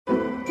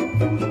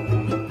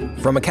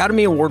From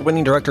Academy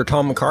Award-winning director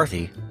Tom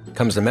McCarthy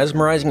comes the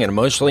mesmerizing and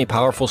emotionally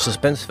powerful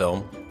suspense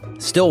film,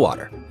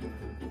 Stillwater,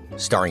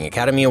 starring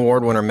Academy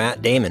Award winner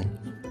Matt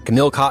Damon,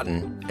 Camille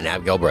Cotton, and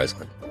Abigail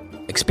Breslin.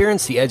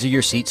 Experience the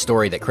edge-of-your-seat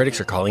story that critics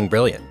are calling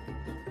brilliant.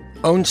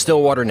 Own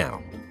Stillwater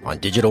now on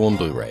digital and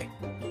Blu-ray,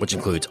 which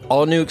includes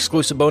all new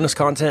exclusive bonus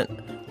content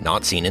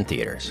not seen in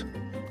theaters.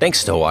 Thanks,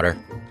 Stillwater.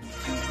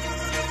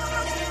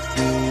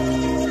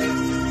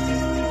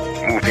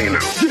 Movie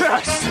news,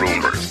 Yes!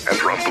 rumors,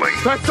 and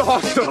rumblings. That's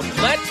awesome!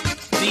 Let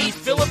the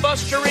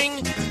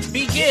filibustering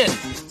begin.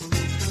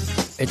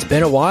 It's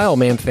been a while,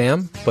 man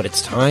fam, but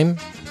it's time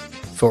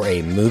for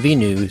a movie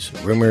news,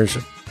 rumors,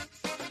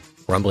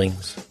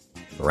 rumblings,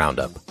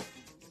 roundup.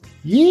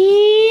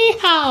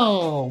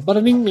 Yeehaw!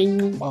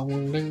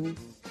 Ba-da-ding-ding-bong-ding.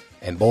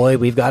 And boy,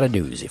 we've got a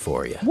doozy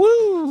for you.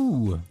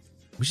 Woo!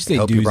 We should say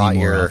Hope you doozy brought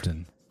more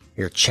often.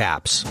 your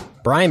chaps.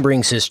 Brian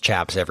brings his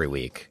chaps every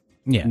week,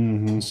 Yeah,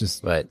 it's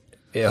just but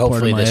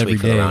hopefully my this week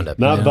for the everyday. roundup.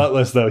 Not Yeah.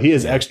 buttless, though. He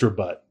is extra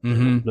butt.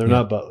 Mhm. They're Yeah.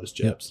 not buttless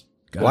chips.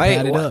 gotta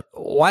pat it up.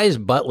 Why is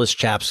buttless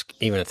chaps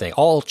even a thing?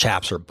 All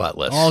chaps are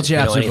buttless. All You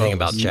chaps know are anything buttless.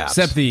 about chaps?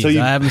 Except these. So you-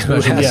 I have them Who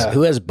special. has, Yeah.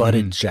 who has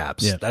butted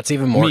chaps? Yeah. That's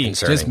even more me,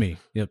 concerning. just me.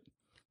 Yep.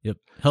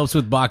 Helps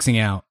with boxing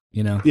out,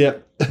 you know.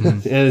 Yep.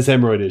 And his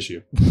hemorrhoid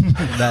issue.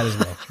 That as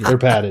well. Yeah. They're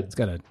padded. It's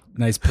got a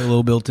nice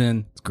pillow built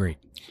in. It's great.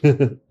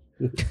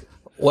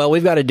 Well,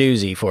 we've got a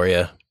doozy for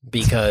you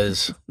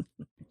because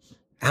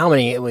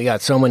we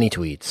got so many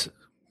tweets,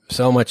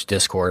 so much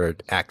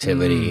Discord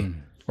activity.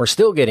 We're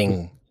still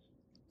getting,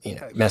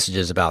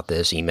 messages about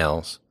this,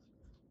 emails.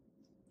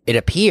 It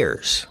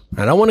appears,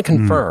 I don't want to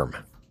confirm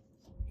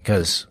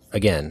because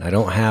again, I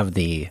don't have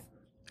the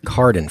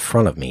card in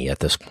front of me at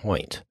this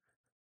point.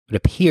 It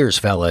appears,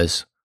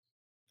 fellas,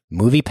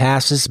 Movie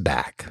Pass is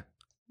back.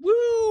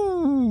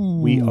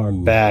 Woo! We are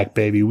back,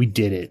 baby. We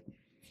did it.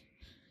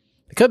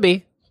 It could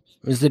be.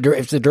 If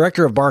the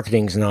director of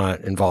marketing's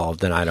not involved,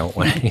 then I don't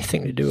want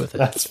anything to do with it.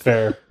 That's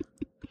fair.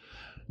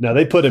 No,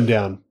 they put him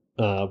down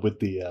with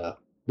the.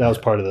 That was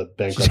part of the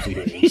bankruptcy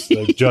hearings.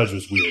 The judge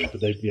was weird,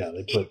 but they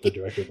put the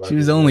director. Of She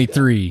was only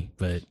 3,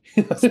 but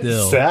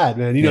still. Sad,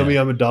 man. You know Yeah. me,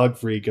 I'm a dog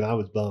freak, and I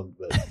was bummed.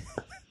 But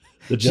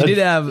the She judge, did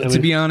have, I to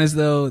mean, be honest,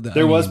 though.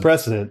 there was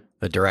precedent.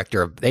 The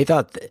director of, they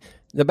thought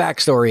the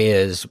backstory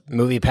is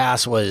Movie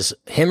Pass was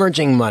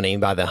hemorrhaging money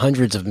by the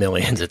hundreds of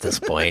millions at this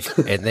point,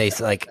 and they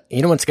like,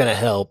 you know what's going to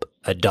help?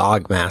 A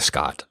dog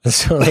mascot.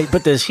 So they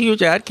put this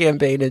huge ad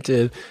campaign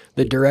into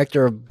the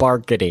director of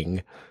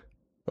marketing,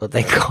 what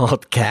they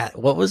called Cat.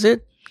 What was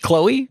it?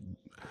 Chloe,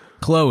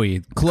 Chloe,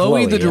 the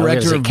I was gonna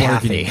director say of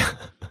Kathy. marketing.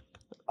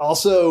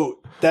 Also,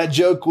 that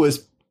joke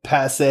was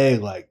passe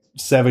like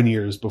 7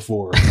 years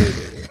before.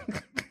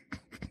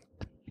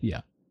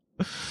 Yeah.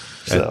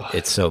 So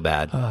It's so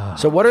bad.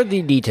 So what are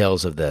the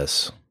details of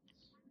this?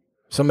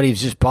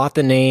 Somebody's just bought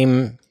the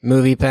name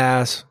Movie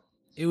Pass.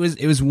 It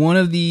was one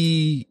of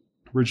the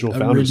original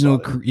founders.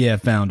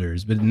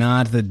 founders, but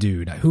not the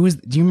dude. Do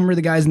you remember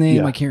the guy's name?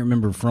 Yeah. I can't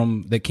remember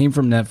that came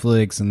from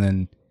Netflix, and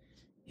then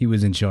he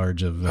was in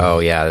charge of Oh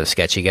yeah, the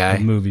sketchy guy.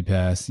 Movie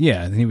Pass.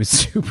 Yeah, and he was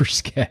super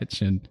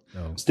sketch, and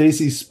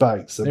Stacy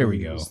Spikes. I There we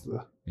believe go. was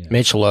the-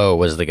 Mitch Lowe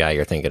was the guy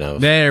you're thinking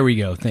of. there we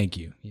go. Thank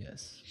you.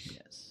 Yes.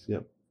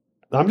 Yep.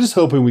 I'm just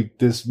hoping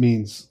this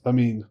means. I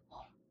mean,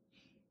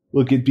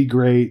 look, it'd be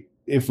great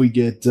if we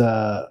get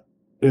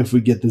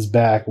this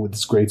back with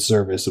this great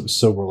service. It was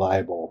so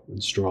reliable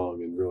and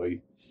strong and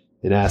really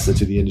an asset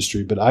to the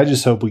industry. But I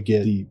just hope we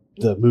get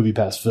the Movie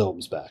Pass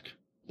films back.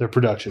 Their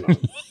production. of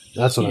it.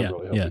 That's what Yeah, I'm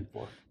really hoping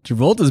for.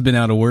 Travolta's been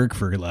out of work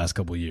for the last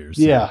couple of years.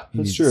 Yeah,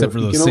 that's true. Except for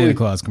You those can Santa only-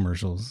 Claus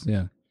commercials.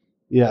 Yeah.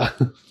 Yeah,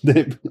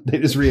 they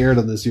just re-aired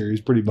on this year.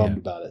 He's pretty bummed Yeah.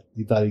 about it.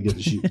 He thought he'd get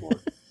to shoot more.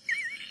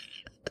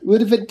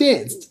 What if I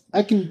danced?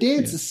 I can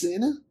dance,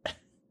 Santa.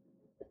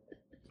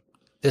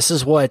 This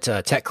is what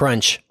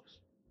TechCrunch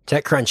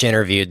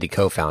interviewed the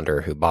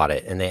co-founder who bought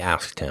it, and they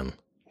asked him,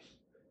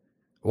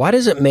 why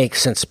does it make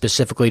sense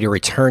specifically to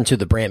return to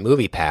the brand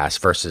Movie Pass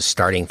versus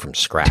starting from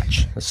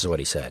scratch? This is what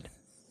he said.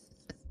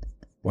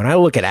 When I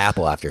look at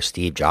Apple after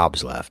Steve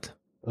Jobs left,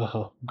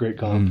 Great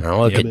comp. and I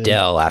look Yeah, at man.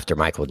 Dell after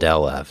Michael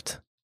Dell left,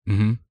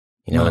 Mm-hmm.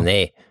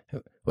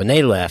 when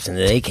they left and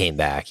they came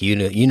back,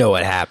 you know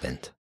what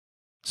happened.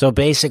 So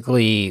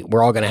basically,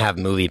 we're all going to have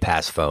Movie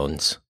Pass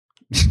phones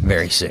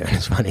very soon,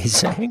 is what he's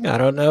saying. I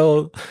don't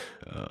know.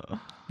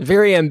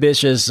 Very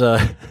ambitious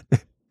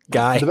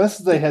guy. The best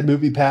is they had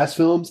Movie Pass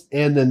films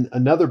and then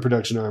another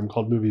production arm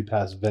called Movie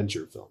Pass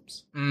Venture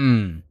Films.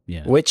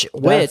 Yeah.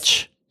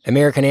 Which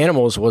American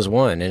Animals was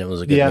one, and it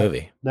was a good Yeah.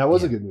 movie. That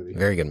was a good movie.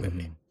 Very good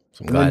movie.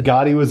 So I'm And then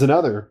glad. Gotti was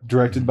another,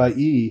 directed by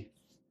E.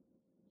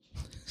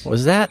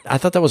 Was that? I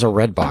thought that was a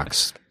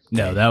Redbox.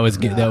 No, that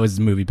was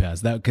Movie Pass.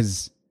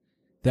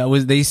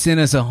 They sent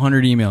us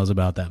 100 emails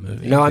about that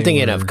movie. No, I'm They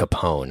thinking were- of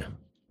Capone.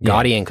 Yeah.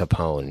 Gotti and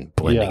Capone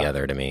blend Yeah.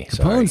 together to me. Capone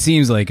Sorry.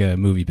 seems like a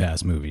Movie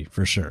Pass movie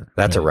for sure.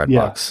 That's a But-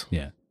 Redbox.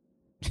 Yeah.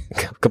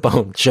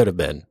 Capone should have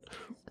been.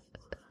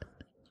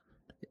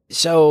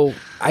 So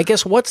I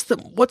guess what's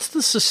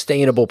the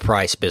sustainable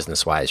price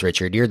business wise,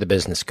 Richard? You're the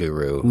business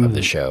guru of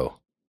the show.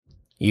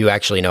 you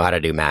actually know how to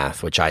do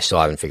math, which I still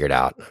haven't figured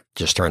out.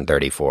 Just turned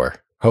 34,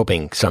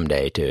 hoping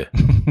someday to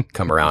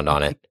come around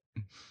on it.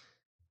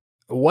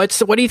 What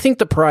do you think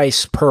the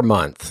price per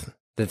month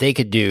that they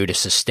could do to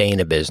sustain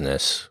a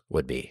business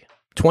would be?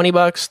 $20,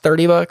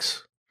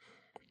 $30?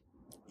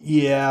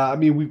 Yeah, I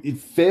mean, it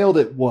failed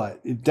at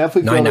what? It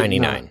definitely failed at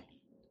 $9.99.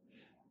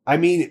 I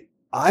mean,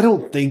 I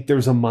don't think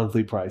there's a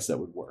monthly price that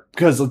would work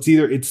because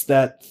it's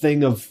that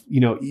thing of,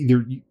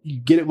 either you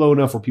get it low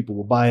enough where people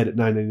will buy it at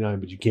 $9.99,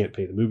 but you can't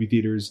pay the movie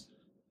theaters,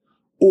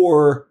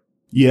 or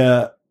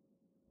you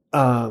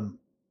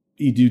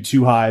do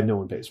too high and no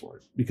one pays for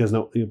it because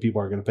people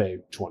aren't going to pay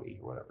 20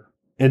 or whatever.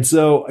 And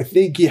so I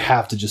think you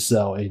have to just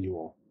sell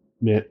annual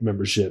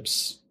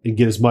memberships and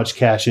get as much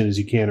cash in as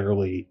you can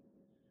early,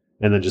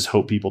 and then just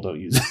hope people don't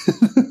use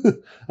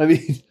it. I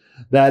mean,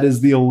 that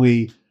is the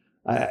only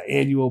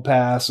annual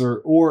pass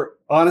or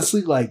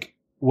honestly, like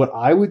what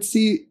I would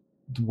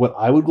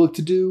look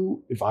to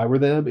do if I were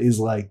them is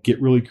like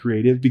get really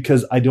creative,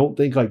 because I don't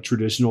think like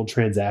traditional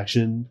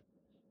transaction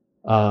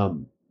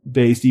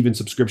based even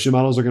subscription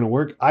models are going to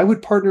work. I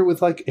would partner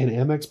with like an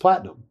Amex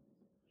Platinum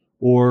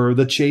or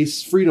the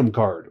Chase Freedom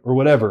card or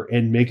whatever,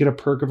 and make it a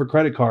perk of a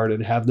credit card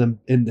and have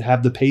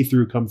the pay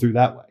through come through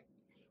that way,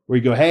 where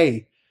you go,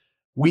 hey,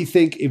 we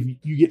think if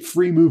you get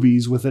free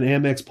movies with an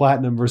Amex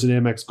Platinum versus an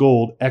Amex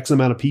Gold, X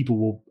amount of people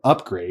will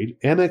upgrade.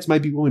 Amex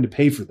might be willing to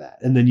pay for that.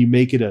 And then you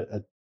make it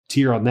a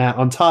tier on that,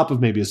 on top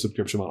of maybe a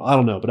subscription model. I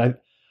don't know, but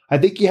I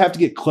think you have to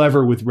get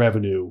clever with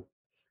revenue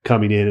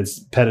coming in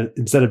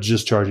instead of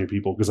just charging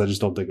people, because I just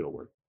don't think it'll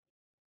work.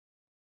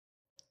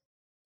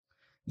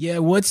 Yeah,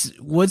 what's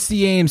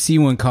the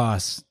AMC one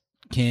cost?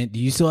 Do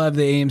you still have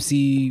the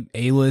AMC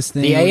A-list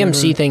thing? The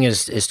AMC thing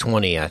is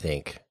 20, I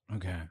think.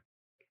 Okay.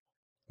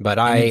 But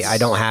I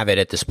don't have it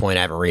at this point.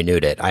 I haven't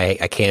renewed it.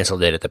 I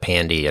canceled it at the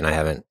Pandy, and I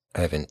haven't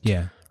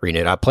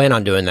renewed. I plan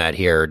on doing that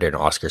here during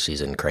Oscar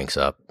season cranks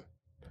up.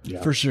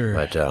 Yeah. For sure.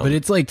 But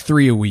it's like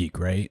 3 a week,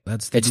 right?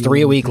 It's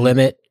 3 a week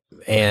limit,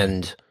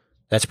 and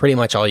that's pretty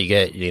much all you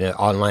get.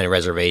 Online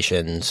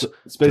reservations. So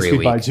it's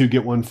basically buy 2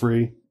 get 1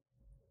 free.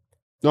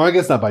 No, I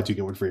guess not buy 2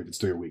 get 1 free if it's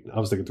 3 a week. I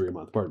was thinking 3 a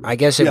month. Pardon me. I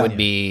guess it would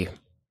be.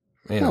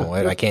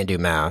 I can't do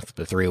math,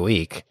 but 3 a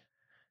week.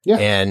 Yeah,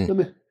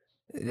 and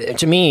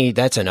to me,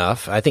 that's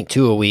enough. I think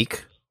 2 a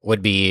week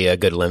would be a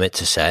good limit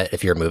to set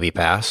if you're a movie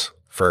pass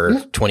for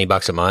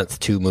 $20 a month,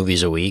 2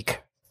 movies a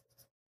week.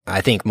 I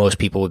think most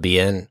people would be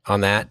in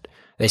on that.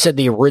 They said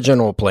the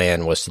original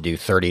plan was to do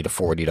 $30 to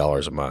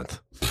 $40 a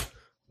month.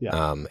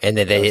 Yeah. And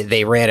then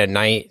they ran a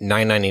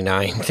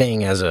 $9.99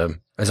 thing as a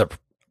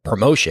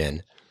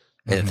promotion,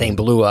 and the thing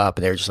blew up,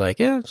 and they're just like,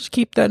 yeah, just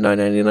keep that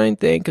 $9.99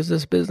 thing because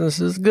this business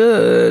is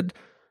good.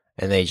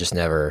 And they just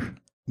never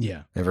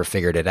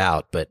figured it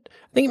out. But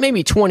I think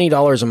maybe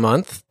 $20 a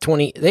month.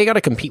 They got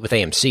to compete with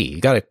AMC. You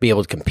got to be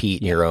able to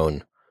compete in your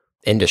own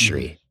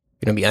industry.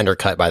 You're going to be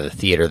undercut by the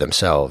theater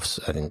themselves.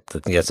 I think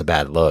that's a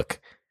bad look.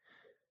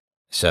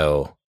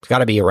 So it's got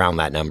to be around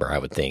that number, I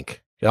would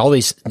think. All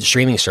these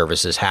streaming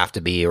services have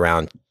to be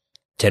around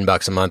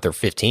 $10 a month or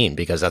 15,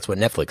 because that's what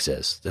Netflix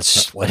is. That's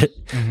just what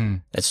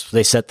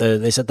they set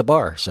the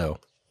bar. So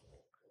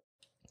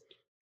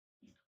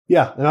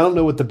yeah, and I don't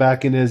know what the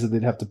back end is that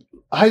they'd have to.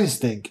 I just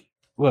think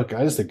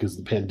because of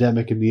the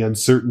pandemic and the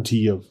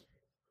uncertainty of,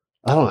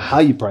 I don't know how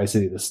you price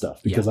any of this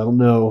stuff, because I don't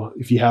know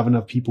if you have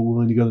enough people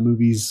willing to go to the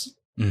movies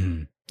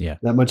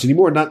that much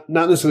anymore. Not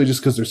necessarily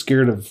just because they're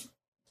scared of,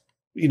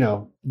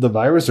 the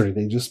virus or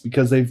anything, just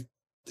because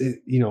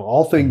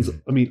all things.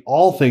 I mean,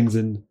 all things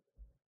in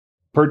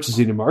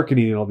purchasing and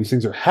marketing and all these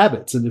things are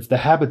habits, and if the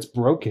habit's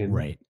broken,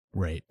 right,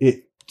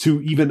 it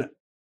to even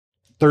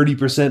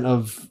 30%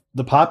 of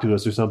the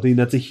populace or something,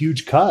 that's a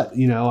huge cut.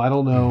 I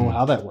don't know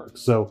how that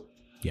works. So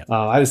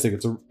I just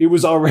think it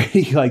was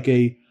already like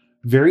a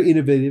very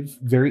innovative,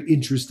 very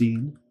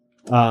interesting,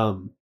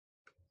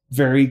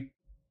 very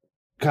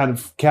kind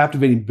of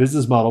captivating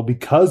business model,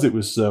 because it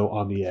was so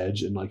on the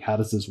edge, and like, how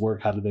does this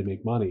work? How do they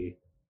make money?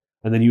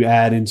 And then you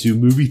add into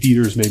movie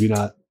theaters, maybe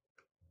not.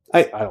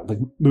 I don't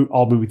think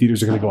all movie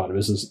theaters are going to go out of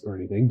business or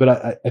anything,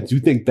 but I do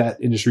think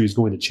that industry is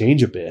going to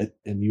change a bit.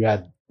 And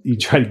you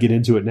try to get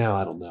into it now.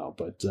 I don't know,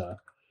 but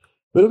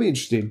it'll be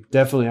interesting.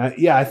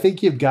 Definitely. I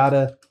think you've got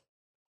to.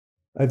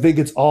 I think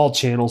it's all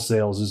channel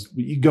sales. Is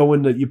you go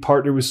into, you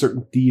partner with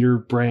certain theater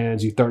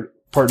brands. You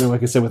partner,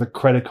 like I said, with a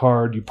credit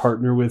card. You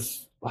partner with,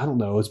 I don't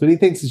know, as many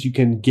things as you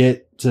can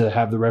get to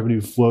have the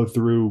revenue flow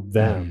through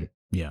them.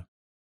 Yeah.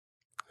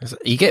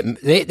 You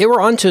they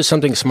were onto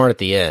something smart at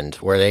the end,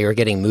 where they were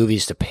getting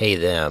movies to pay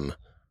them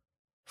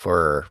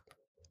for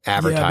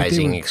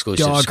advertising,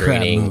 exclusive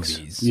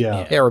screenings.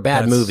 They were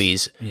bad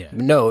movies. Yeah.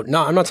 No,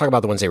 I'm not talking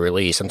about the ones they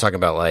released. I'm talking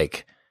about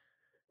like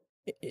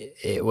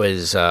it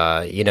was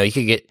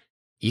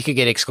you could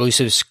get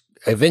exclusive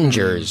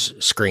Avengers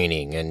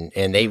screening,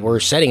 and they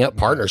were setting up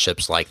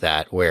partnerships like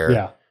that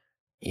where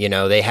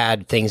they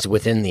had things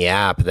within the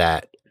app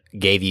that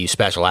gave you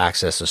special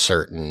access to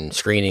certain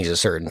screenings at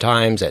certain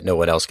times that no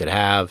one else could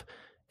have.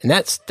 And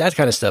that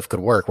kind of stuff could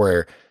work,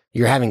 where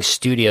you're having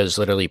studios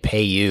literally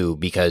pay you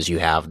because you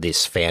have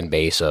this fan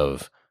base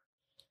of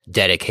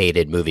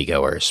dedicated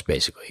moviegoers,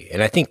 basically.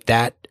 And I think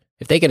that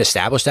if they can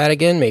establish that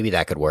again, maybe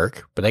that could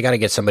work. But they got to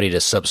get somebody to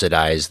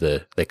subsidize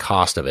the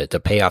cost of it, to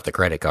pay off the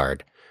credit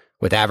card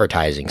with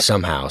advertising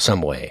somehow,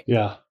 some way.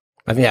 Yeah.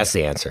 I think that's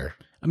the answer.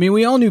 I mean,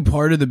 we all knew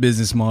part of the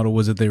business model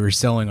was that they were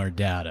selling our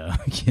data.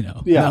 You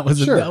know, Yeah, that was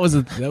sure. that was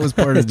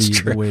part of It's the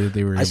true. way that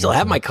they were. I still able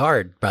have to- my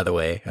card, by the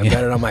way. I've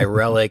got it on my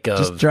relic of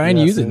Just try and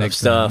use it of next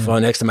stuff time. yeah.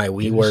 on next to my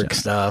WeWork shot.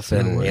 stuff,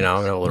 and you know,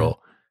 I'm a little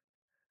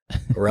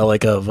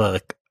relic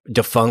of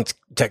defunct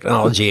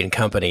technology and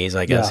companies,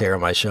 I guess, Yeah. here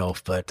on my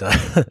shelf. But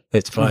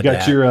it's fun. You've to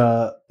got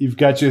have. you've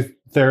got your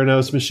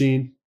Theranos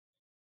machine.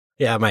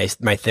 Yeah, my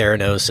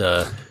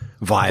Theranos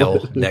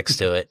vial next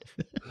to it.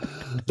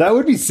 That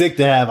would be sick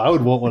to have. I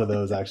would want one of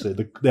those actually.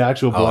 The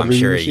actual blood I'm reading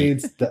sure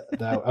machines.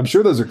 I'm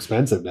sure those are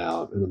expensive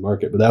now in the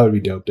market, but that would be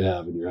dope to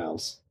have in your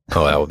house.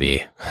 Oh,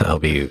 that'll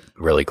be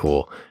really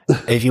cool.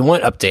 If you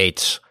want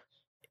updates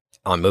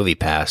on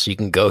MoviePass, you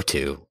can go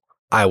to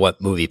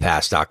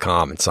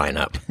iwantmoviepass.com and sign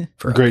up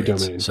for Great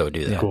updates. domain. So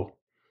do that. Cool.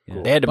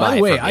 They had to By buy the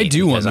it way, from I me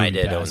do want because I Movie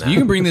did own Pass. that. If you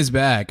can bring this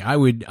back,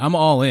 I'm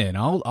all in.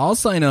 I'll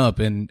sign up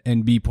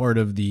and be part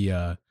of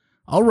the.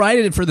 I'll write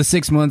it for the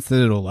 6 months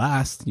that it'll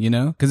last. You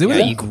know, because it was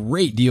Yeah, a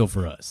great deal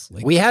for us.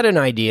 Like, We had an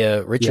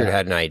idea. Richard Yeah.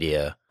 had an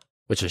idea,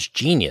 which was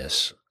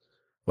genius.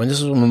 When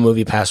this was when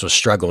MoviePass was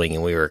struggling,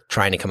 and we were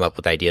trying to come up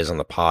with ideas on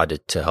the pod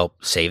to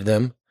help save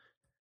them,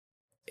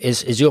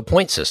 is do a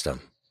point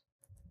system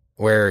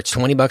where it's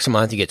 $20 a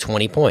month, you get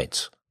 20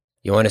 points.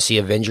 You want to see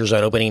Avengers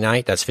on opening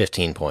night? That's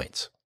 15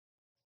 points.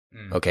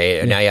 Okay,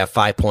 and now you have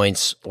 5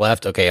 points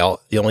left. Okay,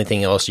 the only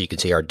thing else you can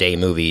see are day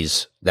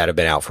movies that have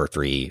been out for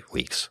 3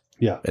 weeks.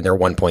 Yeah. And they're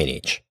 1 point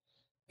each.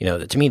 You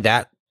know, to me,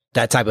 that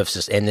type of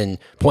system, and then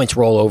points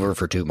roll over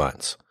for 2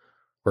 months.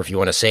 Or if you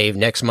want to save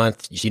next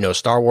month, you know,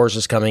 Star Wars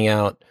is coming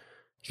out.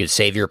 You could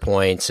save your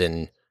points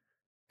and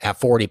have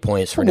 40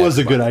 points for That next was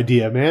a good month.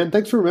 idea, man.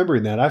 Thanks for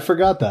remembering that. I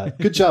forgot that.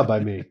 Good job by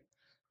me.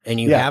 And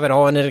you Yeah. have it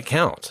all in an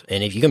account.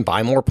 And if you can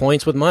buy more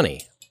points with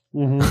money,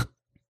 hmm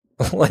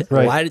why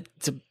Right. I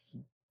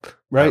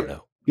Right. don't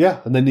know. Yeah,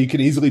 and then you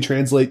can easily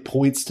translate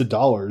points to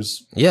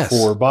dollars Yes.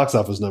 for box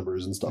office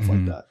numbers and stuff Mhm.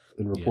 like that,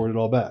 and report it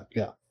all back.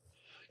 Yeah,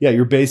 yeah.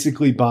 You're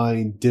basically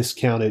buying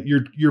discounted.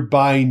 You're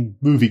buying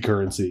movie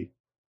currency,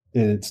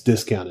 and it's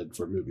discounted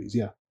for movies.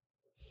 Yeah,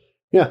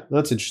 yeah.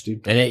 That's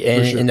interesting.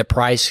 And sure. and the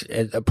price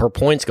per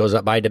points goes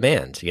up by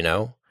demand, you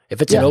know?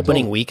 If it's an Yeah,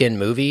 opening totally. weekend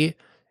movie,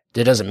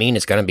 that doesn't mean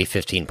it's going to be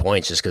 15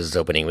 points just because it's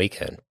opening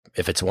weekend.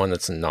 If it's one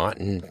that's not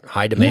in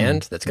high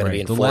demand, that's going to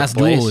be in the fourth last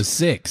place. duel is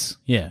 6.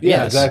 Yeah.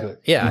 Yeah, Yes. exactly.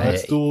 Yeah,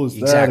 Last Duel is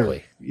that, exactly.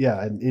 or-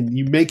 yeah, and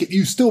you make it.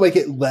 You still make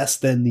it less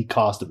than the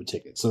cost of a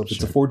ticket. So if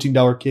it's a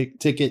 $14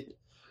 ticket,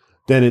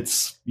 then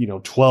it's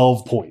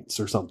 12 points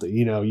or something.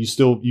 You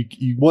still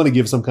you want to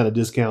give some kind of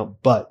discount,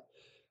 but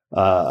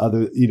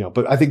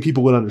but I think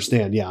people would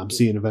understand. Yeah, I'm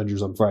seeing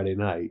Avengers on Friday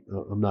night.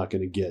 I'm not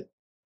going to get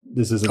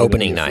this. Isn't gonna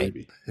Opening be a night.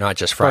 freebie. Not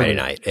just Friday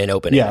Friday. night, and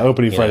opening. Yeah, night,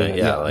 opening you Friday know? night,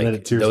 Yeah, yeah, and then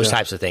like it tears those down.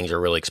 types of things are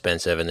really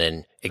expensive, and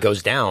then it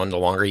goes down the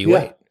longer you Yeah.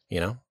 wait. You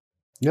know,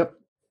 Yep.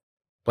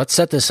 let's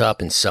set this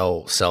up and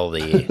sell the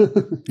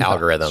Yeah.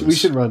 algorithms. We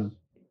should run.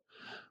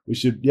 We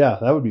should. Yeah,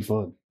 that would be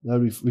fun. That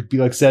would be. It'd be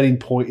like setting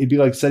point. It'd be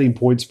like setting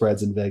point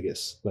spreads in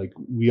Vegas. Like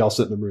we all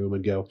sit in the room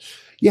and go,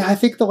 "Yeah, I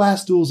think the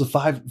last duel is a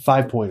five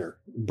pointer."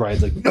 And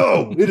Brian's like,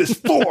 "No, it is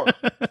 4."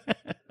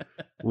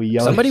 We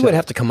yell. Somebody at each would other.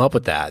 have to come up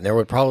with that, and there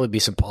would probably be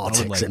some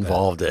politics like that.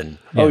 involved in.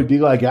 Oh, it'd be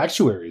like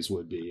actuaries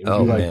would be. It would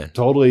Oh, be like man.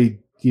 totally.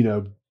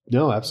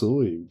 No,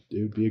 absolutely.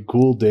 It would be a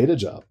cool data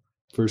job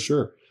for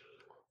sure.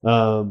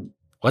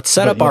 Let's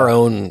set But up our yeah.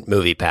 own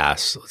movie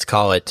pass. Let's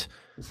call it.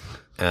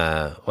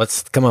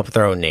 Let's come up with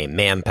our own name,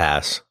 Man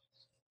Pass.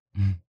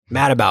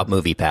 Mad about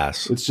Movie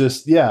Pass. It's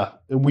just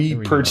and we There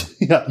we purchase.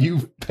 Yeah,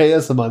 you pay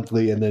us a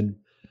monthly, and then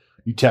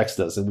you text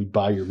us, and we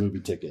buy your movie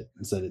ticket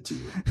and send it to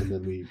you, and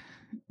then we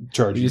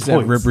charge We you just have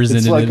points. It's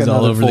representatives like all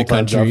another over the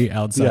full-time country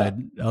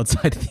job.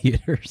 outside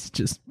theaters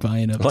just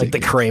buying up Like the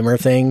tickets. Kramer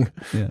thing.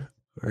 Yeah.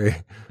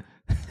 Where-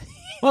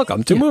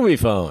 Welcome to Movie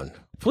Phone.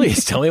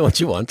 Please tell me what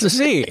you want to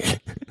see.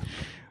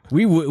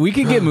 We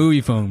could get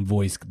movie phone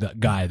voice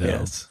guy though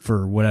Yes.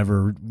 for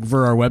whatever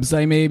for our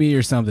website maybe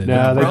or something.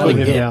 Nah, they Probably put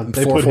him get down.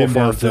 They put him 444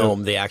 down, too.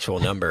 film. The actual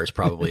number is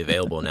probably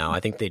available now. I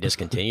think they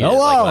discontinued it like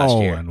last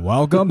Hello year. and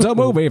welcome to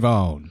movie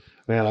phone.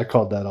 Man, I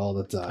called that all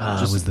the time.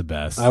 It was the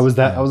best. I was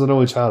Yeah. an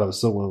only child. I was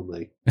so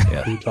lonely.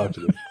 Yeah. Who talked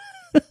to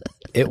me?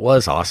 It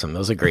was awesome. It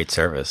was a great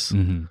service.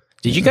 Mhm.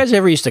 Did you guys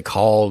ever used to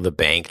call the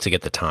bank to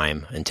get the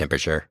time and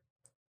temperature?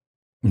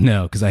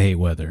 No, because I hate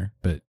weather,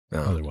 but No.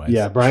 otherwise,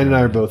 Yeah, Brian and I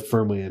sure, are yeah. both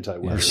firmly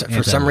anti-weather. For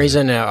Anti-weather. some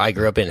reason, I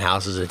grew up in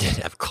houses that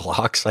didn't have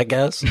clocks, I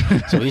guess.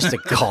 So we used to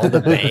call the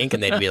bank,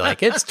 and they'd be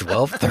like, "It's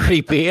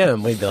 12:30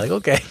 p.m." We'd be like,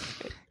 "Okay."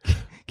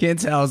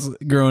 Kent's house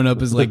growing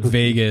up is like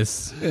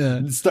Vegas. Yeah.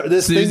 This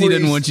Susie thing where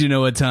didn't want you to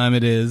know what time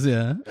it is.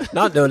 Yeah.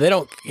 No, they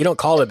don't. You don't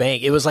call the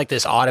bank. It was like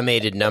this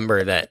automated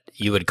number that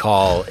you would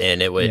call,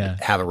 and it would Yeah.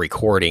 have a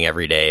recording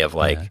every day of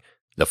like Yeah.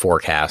 the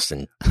forecast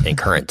and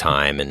current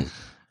time and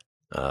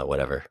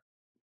whatever.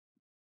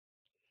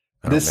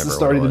 This is remember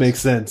starting what to it make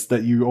was. sense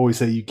that you always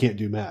say you can't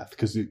do math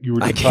because you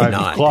were I deprived of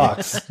cannot.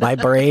 clocks. My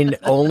brain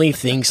only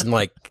thinks in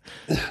like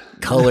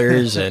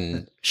colors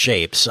and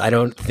shapes. I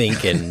don't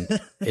think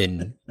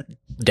in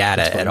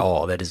data at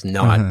all. That is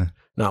not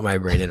my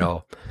brain at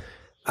all.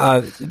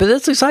 But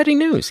that's exciting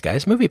news,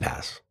 guys. Movie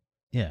Pass.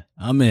 Yeah,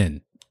 I'm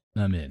in.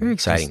 Very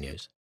exciting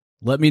news.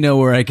 Let me know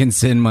where I can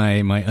send my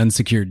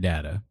unsecured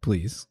data,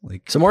 please.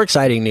 Like, Some more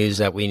exciting news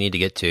that we need to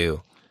get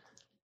to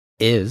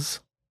is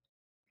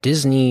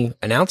Disney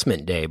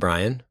announcement day,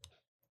 Brian.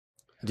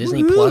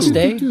 Disney Woohoo! Plus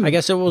Day? I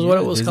guess it was what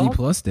it was Disney called.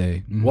 Plus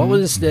Day. What Mhm,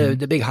 was mhm.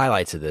 the big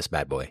highlights of this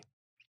bad boy?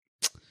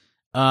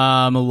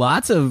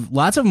 Lots of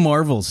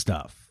Marvel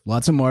stuff.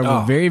 Lots of Marvel.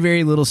 Oh. Very,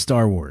 very little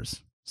Star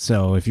Wars.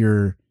 So if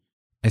you're,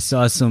 this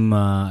will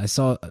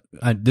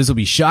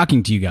be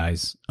shocking to you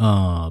guys.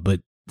 But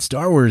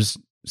Star Wars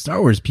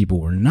people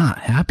were not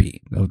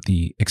happy about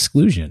the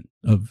exclusion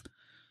of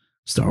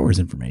Star Wars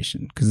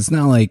information because it's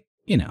not like,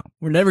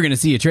 we're never going to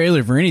see a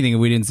trailer for anything if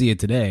we didn't see it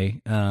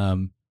today. I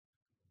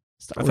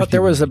thought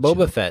there was a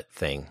Boba Fett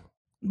thing.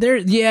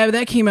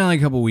 That came out like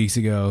a couple weeks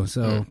ago,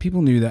 so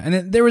people knew that.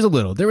 And there was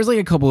like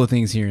a couple of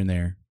things here and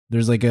there.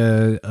 There's like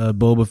a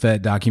Boba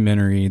Fett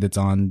documentary that's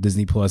on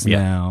Disney Plus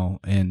now,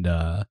 and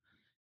the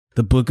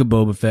Book of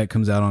Boba Fett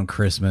comes out on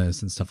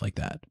Christmas and stuff like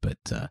that. But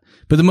the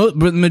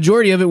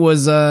majority of it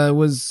was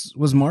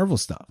Marvel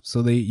stuff.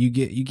 So you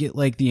get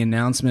like the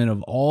announcement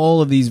of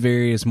all of these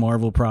various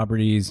Marvel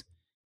properties,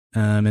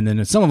 and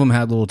then some of them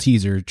had little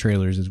teaser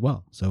trailers as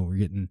well. So we're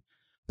getting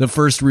the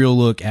first real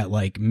look at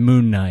like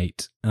Moon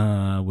Knight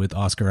with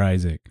Oscar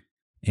Isaac,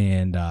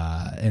 and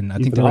I think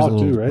Ethan there was Hawke a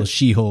little, too, right? little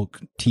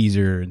She-Hulk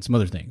teaser and some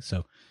other things.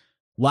 So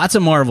lots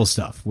of Marvel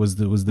stuff was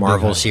the big Marvel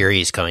highlight.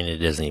 series coming to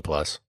Disney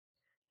Plus.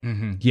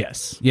 Mm-hmm.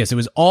 Yes, it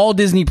was all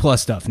Disney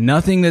Plus stuff.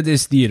 Nothing that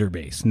is theater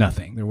based.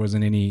 Nothing. There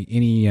wasn't any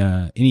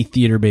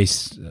theater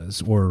based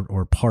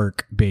or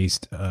park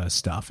based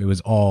stuff. It was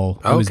all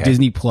it was Okay.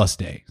 Disney Plus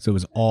Day. So it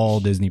was all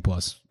Disney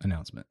Plus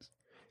announcements.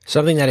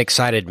 Something that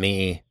excited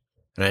me,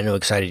 and I know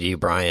excited you,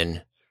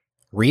 Brian,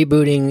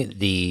 rebooting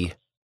the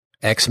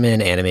X-Men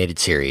animated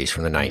series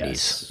from the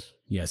 90s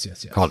Yes.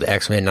 called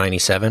X-Men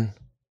 97.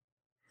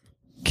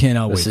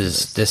 Cannot wait. This for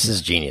is this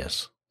is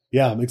genius.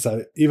 Yeah, I'm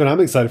excited. Even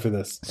I'm excited for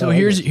this. So I like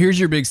here's it.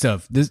 your big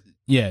stuff.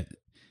 You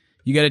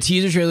got a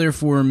teaser trailer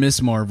for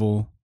Miss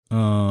Marvel.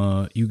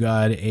 There's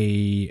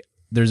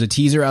a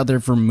teaser out there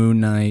for Moon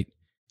Knight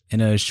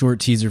and a short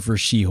teaser for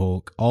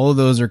She-Hulk. All of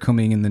those are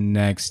coming in the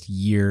next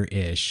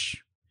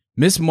year-ish.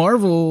 Miss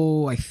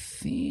Marvel, I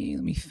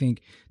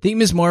think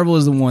Miss Marvel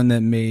is the one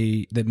that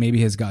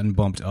maybe has gotten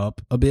bumped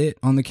up a bit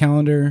on the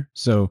calendar.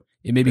 So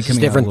it may be This is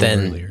coming different out a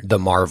little than earlier. the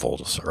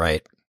Marvels,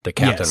 right? The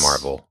Captain Yes.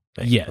 Marvel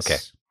thing. Yes. Okay.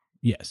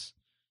 Yes.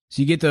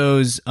 So you get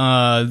those.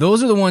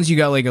 Those are the ones you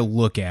got like a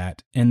look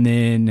at, and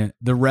then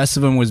the rest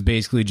of them was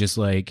basically just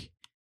like,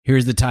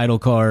 here's the title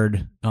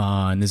card,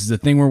 and this is the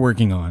thing we're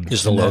working on.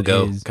 Just the And that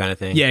logo is- kind of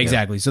thing. Yeah,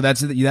 exactly. So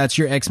that's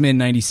your X-Men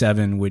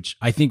 97, which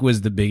I think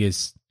was the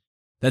biggest.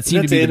 That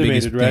seemed That's to be the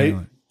biggest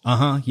animated,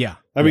 right? Yeah.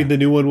 I mean, the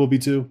new one will be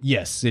too.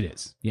 Yes, it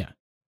is. Yeah.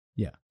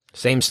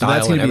 Same So style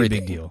that's and going to be a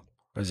everything big deal.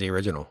 as the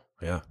original.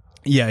 Yeah.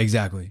 Yeah,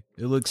 exactly.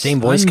 It looks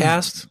Same voice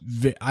cast?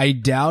 I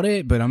doubt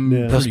it, but I'm.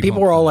 Yeah. Those pretty people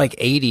pumped were all for like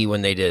 80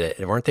 when they did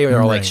it, weren't they? They were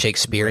all like Right.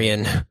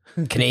 Shakespearean,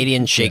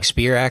 Canadian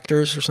Shakespeare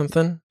actors or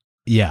something.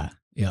 Yeah,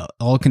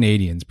 all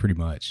Canadians, pretty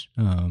much.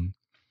 That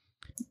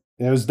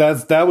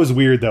was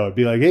weird though. It'd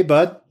be like, hey,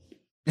 bud.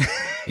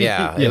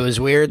 Yeah, it was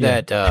weird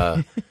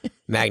that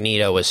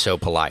Magneto was so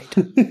polite.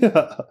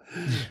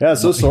 Yeah,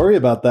 so sorry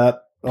about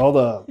that. All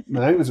the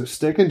magnets are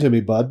sticking to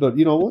me, bud. But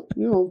you know what?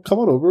 Come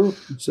on over,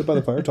 sit by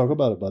the fire, talk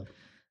about it, bud.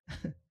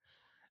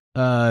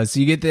 So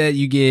you get that.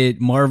 You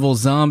get Marvel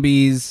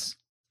Zombies.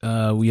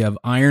 We have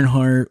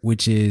Ironheart,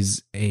 which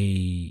is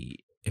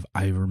if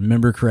I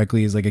remember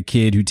correctly, is like a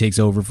kid who takes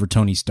over for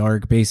Tony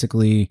Stark,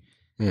 basically.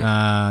 You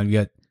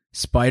got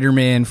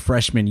Spider-Man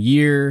Freshman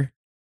Year.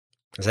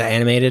 Is that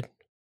animated?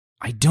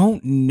 I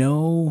don't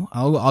know.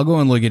 I'll go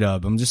and look it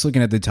up. I'm just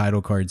looking at the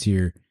title cards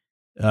here.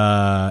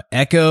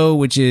 Echo,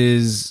 which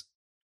is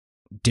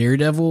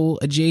Daredevil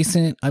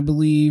adjacent, I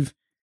believe.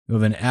 We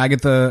have an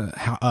Agatha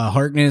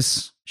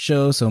Harkness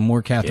show, so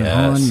more Catherine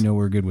Yes. Hahn.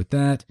 We're good with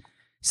that.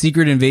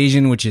 Secret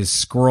Invasion, which is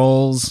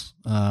Skrulls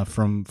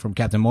from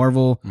Captain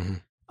Marvel. Mm-hmm.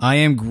 I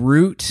Am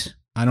Groot.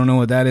 I don't know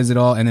what that is at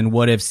all. And then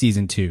What If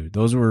Season 2.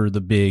 Those were the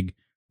big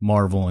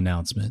Marvel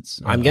announcements.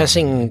 I'm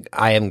guessing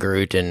I Am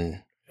Groot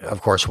and,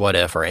 of course, What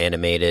If are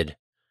animated.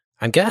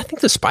 I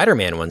think the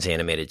Spider-Man one's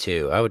animated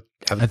too. I would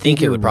think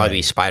it you're would probably be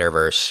right.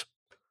 Spider-Verse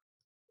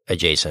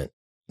adjacent.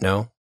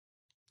 No?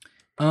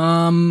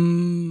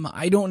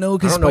 I don't know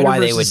because I don't know why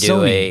they would do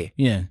Sony.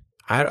 Yeah.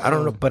 I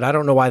don't know, but I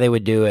don't know why they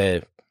would do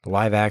a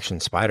live-action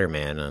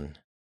Spider-Man on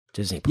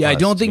Disney Plus. Yeah, I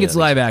don't to think be it's honest.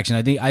 live action.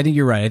 I think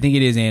you're right. I think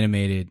it is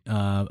animated.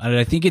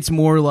 I think it's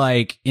more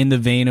like in the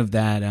vein of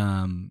that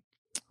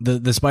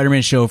the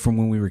Spider-Man show from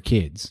when we were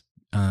kids.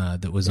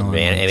 That was on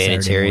Animated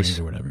Saturday series? mornings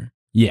or whatever.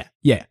 Yeah.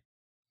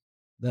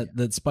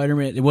 That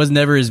Spider-Man, it was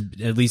never as,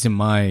 at least in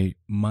my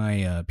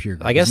peer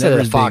group. I guess it's never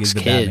the as big Fox as the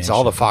Kids, Batman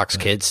all the show, Fox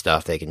but Kids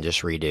stuff, they can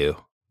just redo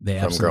they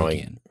from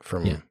absolutely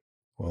can.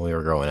 when we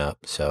were growing up.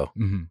 So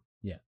Mhm.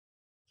 Yeah,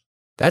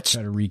 that's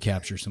try to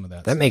recapture some of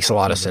that. that makes a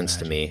lot of some sense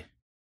to magic. me.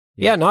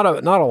 Yeah, not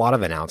a lot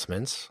of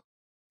announcements.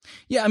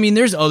 Yeah, I mean,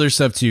 there's other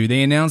stuff too.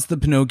 They announced the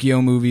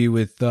Pinocchio movie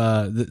with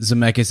that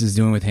Zemeckis is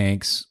doing with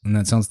Hanks, and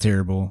that sounds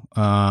terrible.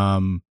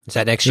 Is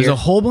that next There's year? a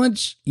whole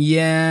bunch.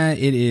 Yeah,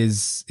 it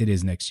is. It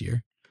is next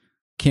year.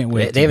 Can't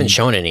wait. They to haven't be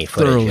shown any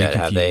footage thoroughly yet,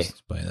 have they?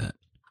 confused by that.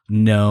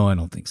 No, I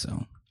don't think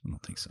so.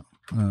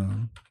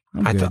 I'm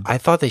good. I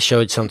thought they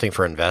showed something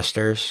for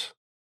investors.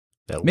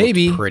 That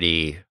Maybe.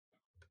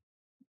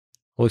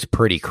 looks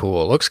pretty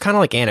cool. It looks kind of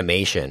like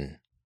animation.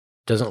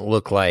 Doesn't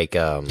look like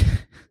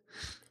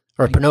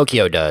or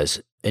Pinocchio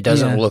does. It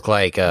doesn't Yeah. look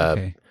like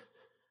Okay.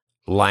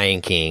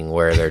 Lion King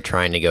where they're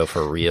trying to go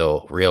for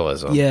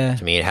realism. Yeah,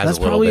 to me, it has that's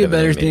a little probably bit a of an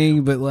better image.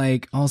 thing. But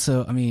like,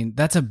 also, I mean,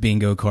 that's a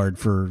bingo card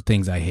for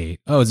things I hate.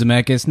 Oh,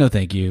 Zemeckis, no,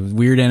 thank you.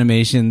 Weird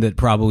animation that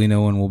probably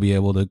no one will be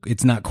able to.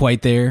 It's not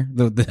quite there.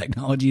 The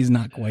technology is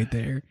not quite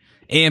there.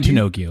 And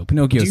Pinocchio.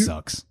 Pinocchio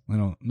sucks. I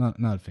don't. Not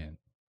a fan.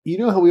 You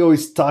know how we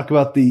always talk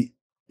about the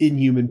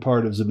inhuman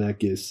part of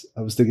Zemeckis?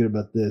 I was thinking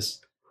about this.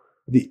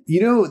 I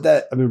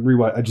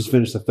just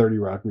finished the 30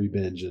 Rock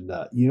re-binge, and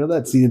you know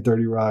that scene in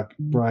 30 Rock,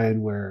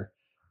 Brian, where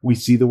we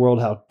see the world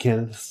how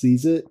Kenneth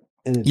sees it,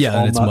 and it's Yeah,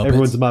 and it's Muppets.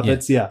 everyone's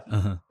Muppets. Yeah,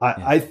 Uh-huh.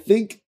 I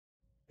think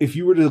if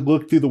you were to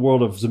look through the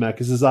world of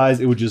Zemeckis' eyes,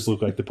 it would just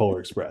look like the Polar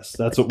Express.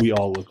 That's what we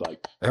all look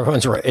like.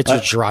 Everyone's right. It's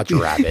a Roger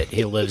Rabbit.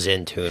 He lives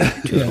in Toon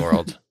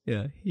World.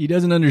 Yeah, he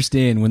doesn't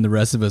understand when the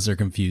rest of us are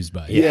confused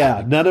by it.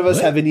 Yeah, none of us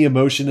What? have any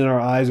emotion in our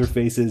eyes or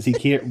faces. He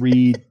can't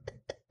read.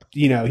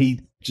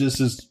 He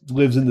just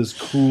lives in this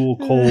cruel,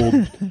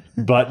 cold,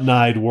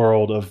 button-eyed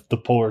world of the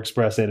Polar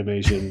Express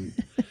animation.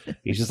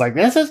 He's just like,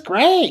 this is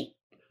great.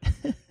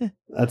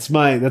 That's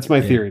my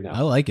theory now.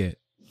 I like it.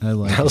 That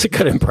was a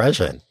good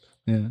impression.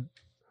 Yeah.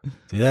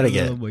 Do that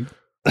again. Oh, boy.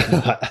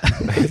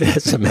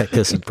 That's a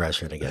Zemeckis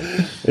impression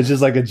again. It's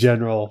just like a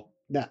general.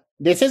 No,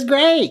 this is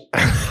great.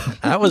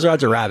 That was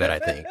Roger Rabbit, I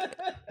think.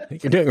 I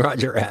think you're doing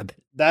Roger Rabbit.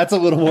 That's a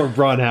little more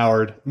Ron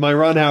Howard. My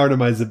Ron Howard and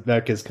my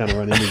Zemeckis kind of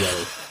run in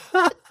together.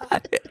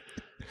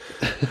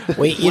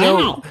 Wait,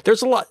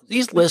 there's a lot.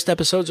 These list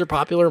episodes are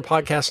popular in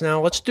podcasts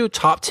now. Let's do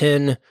top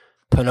 10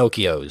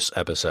 Pinocchios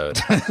episode.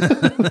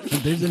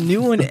 There's a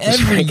new one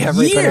every rank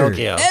every year.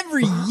 Pinocchio.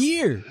 Every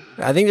year.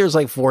 I think there's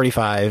like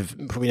 45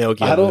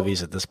 Pinocchio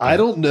movies at this point. I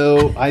don't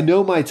know. I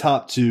know my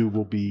top two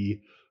will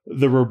be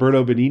the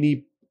Roberto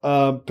Benigni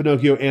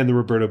Pinocchio and the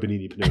Roberto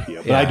Benigni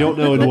Pinocchio. But I don't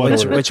know in what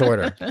order. Which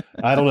order?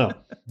 I don't know.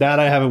 That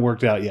I haven't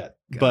worked out yet.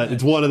 But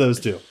it's one of those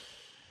two.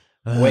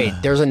 Wait,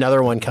 there's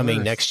another one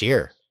coming next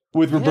year.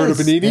 With Roberto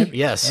Benigni?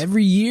 Yes.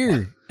 Every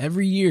year.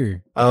 Every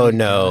year. Oh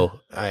no,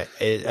 I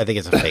think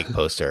it's a fake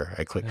poster.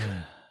 I clicked.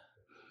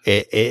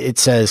 It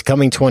says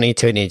coming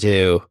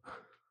 2022.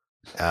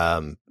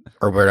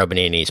 Roberto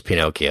Benigni's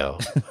Pinocchio.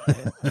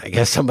 I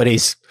guess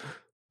somebody's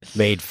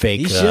made fake.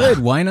 He should.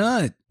 Why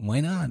not? Why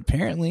not?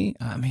 Apparently,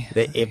 I mean,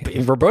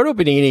 if Roberto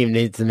Benigni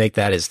needs to make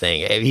that his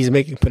thing. He's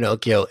making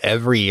Pinocchio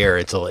every year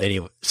until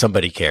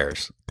somebody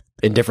cares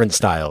in different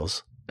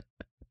styles,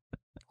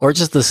 or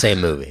just the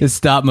same movie. his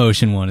stop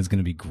motion one is going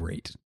to be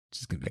great.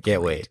 I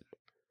can't wait.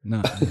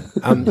 No.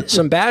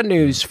 Some bad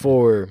news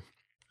for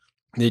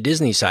the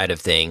Disney side of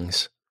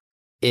things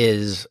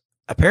is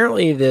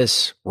apparently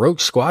this Rogue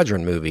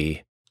Squadron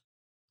movie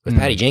with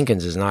Patty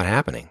Jenkins is not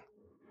happening.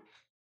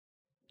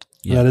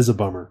 Yeah. That is a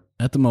bummer.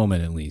 At the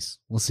moment, at least.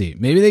 We'll see.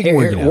 Maybe they can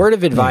work it out. Word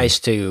of advice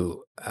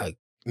to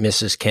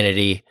Mrs.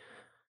 Kennedy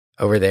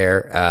over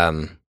there.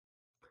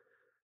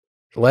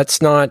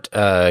 Let's not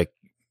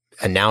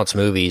announce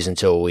movies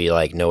until we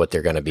know what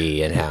they're going to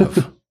be and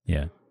have.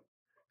 Yeah.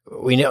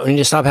 We need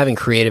to stop having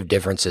creative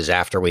differences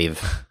after we've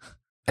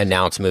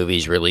announced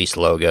movies, released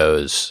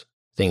logos,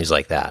 things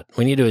like that.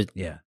 We need to.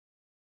 Yeah.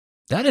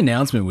 That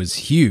announcement was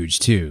huge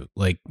too.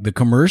 Like the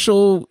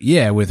commercial,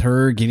 with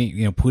her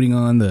getting, putting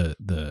on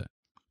the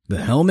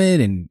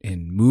helmet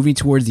and moving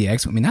towards the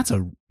X. I mean, that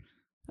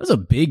was a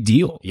big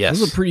deal. Yes.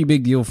 That was a pretty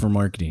big deal for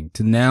marketing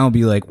to now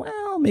be like,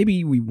 well,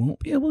 maybe we won't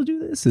be able to do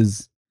this.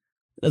 It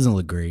doesn't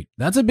look great.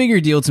 That's a bigger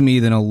deal to me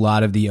than a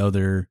lot of the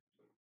other.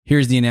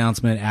 Here's the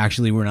announcement.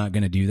 Actually, we're not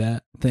going to do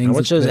that. Things.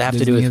 What does it have to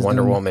do Disney with has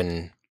Wonder done.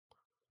 Woman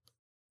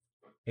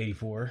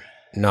 84?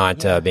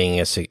 not being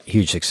a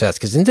huge success?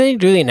 Because didn't they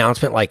do the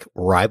announcement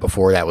right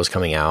before that was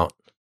coming out?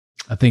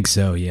 I think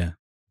so. Yeah.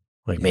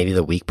 Maybe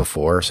the week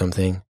before or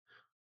something,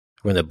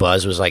 when the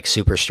buzz was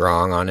super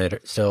strong on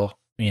it still.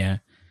 Yeah.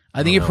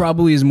 I think it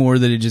probably is more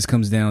that it just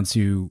comes down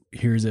to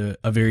here's a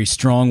very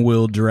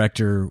strong-willed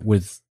director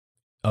with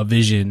a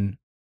vision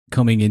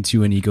coming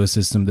into an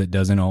ecosystem that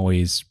doesn't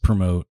always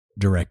promote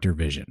director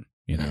vision,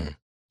 and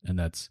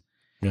that's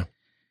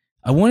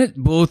I wanted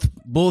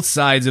both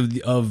sides of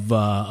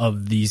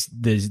these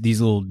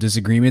little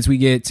disagreements we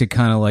get to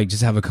kind of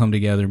just have a come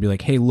together and be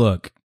like, hey,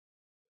 look,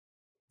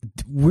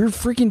 we're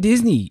freaking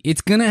Disney.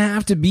 It's gonna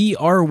have to be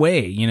our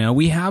way. You know,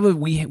 we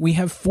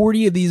have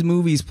 40 of these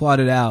movies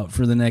plotted out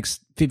for the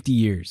next 50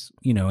 years.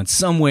 You know, in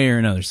some way or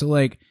another. So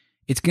like,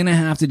 it's gonna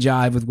have to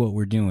jive with what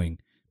we're doing.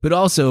 But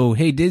also,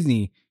 hey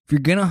Disney, if you're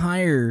gonna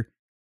hire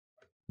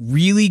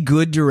really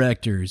good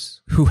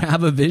directors who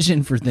have a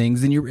vision for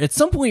things, then at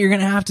some point you're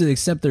gonna have to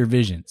accept their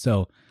vision.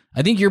 So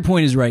I think your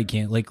point is right,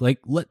 Kent.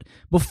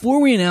 Before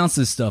we announce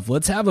this stuff,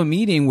 let's have a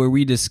meeting where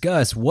we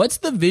discuss what's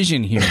the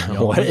vision here.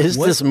 Y'all? What is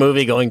this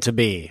movie going to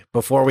be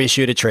before we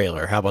shoot a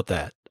trailer? How about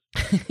that?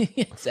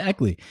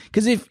 Exactly.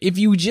 Because if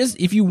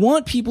you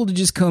want people to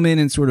just come in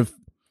and sort of,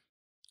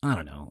 I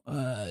don't know,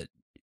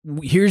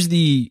 we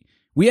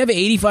have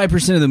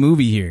 85% of the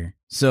movie here.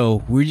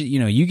 So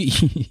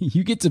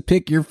you get to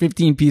pick your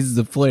 15 pieces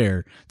of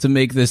flair to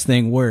make this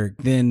thing work.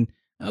 Then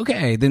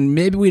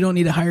maybe we don't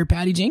need to hire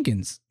Patty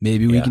Jenkins.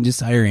 Maybe we can just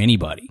hire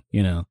anybody,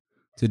 to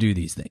do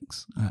these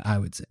things. I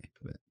would say.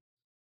 But.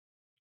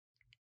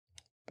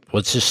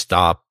 Let's just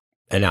stop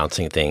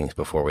announcing things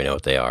before we know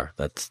what they are.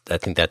 I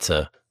think that's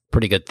a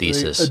pretty good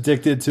thesis.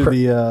 Addicted to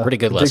pretty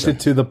good lesson.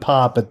 Addicted to the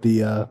pop at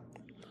the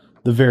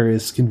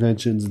various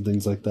conventions and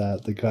things like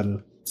that. They kind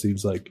of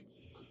seems like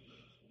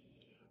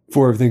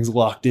before everything's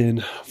locked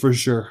in for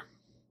sure.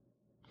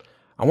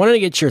 I wanted to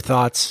get your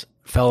thoughts,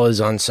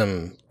 fellas, on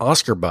some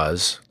Oscar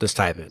buzz this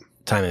time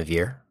of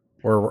year.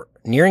 We're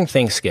nearing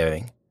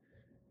Thanksgiving.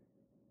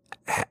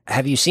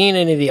 Have you seen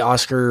any of the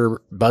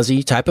Oscar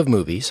buzzy type of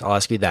movies? I'll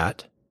ask you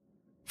that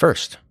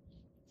first.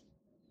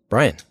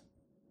 Brian.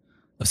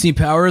 I've seen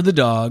Power of the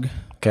Dog.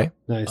 Okay.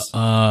 Nice.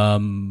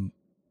 And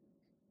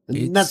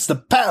that's the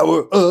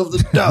power of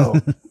the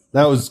dog.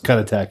 That was kind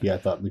of tacky, I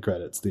thought, in the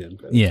credits, the end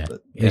credits. Yeah.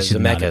 But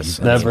Zemeckis.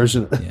 that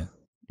version. Yeah.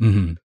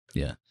 Mm-hmm.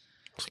 Yeah.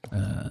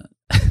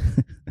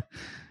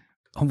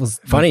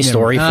 Almost funny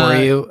story for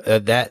you.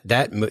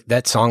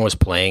 That song was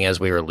playing as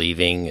we were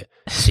leaving,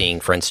 seeing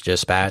French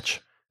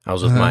Dispatch. I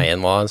was with my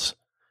in-laws.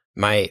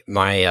 My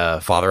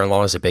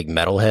father-in-law is a big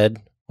metalhead,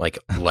 like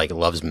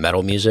loves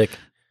metal music.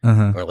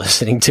 We're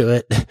listening to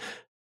it,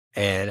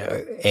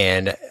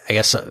 and I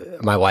guess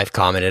my wife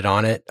commented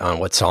on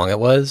what song it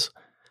was,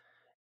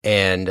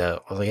 and I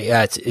was like,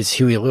 yeah, it's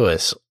Huey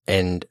Lewis,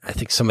 and I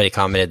think somebody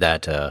commented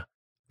that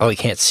he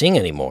can't sing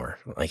anymore,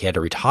 like he had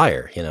to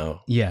retire,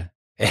 Yeah,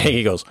 and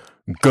he goes,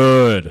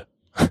 good.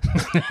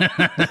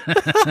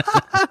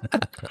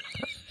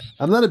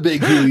 I'm not a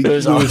big Huey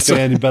Lewis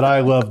fan, but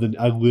I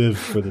live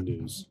for the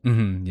news.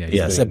 Mm-hmm. Yeah,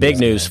 yes, a big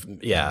news.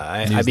 Yeah,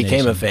 I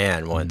became a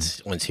fan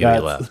once Huey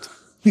left.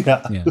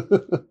 Yeah.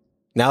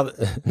 Now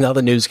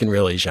the news can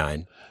really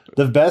shine.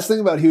 The best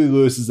thing about Huey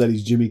Lewis is that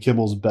he's Jimmy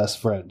Kimmel's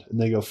best friend,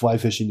 and they go fly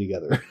fishing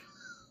together.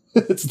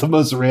 It's the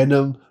most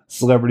random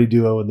celebrity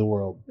duo in the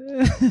world.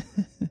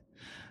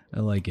 I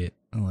like it.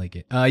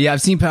 Yeah,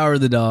 I've seen Power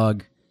of the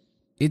Dog.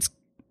 It's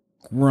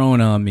grown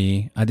on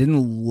me. I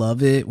didn't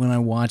love it when I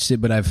watched it,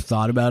 but I've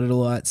thought about it a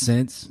lot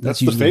since. That's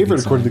the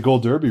favorite according to the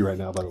Gold Derby right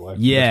now, by the way.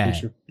 Yeah.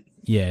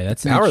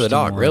 That's Power of the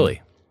Dog,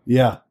 really?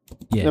 Yeah.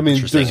 Yeah. I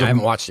mean, I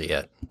haven't watched it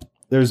yet.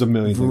 There's a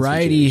million things.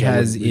 Variety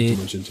has it.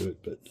 Too much into it,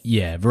 but.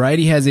 Yeah,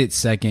 Variety has it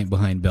second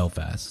behind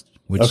Belfast,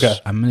 which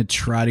I'm going to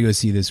try to go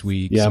see this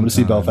week. Yeah, I'm going to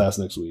see Belfast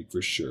next week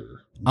for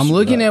sure. I'm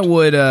looking at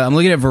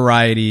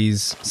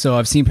Varieties. So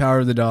I've seen Power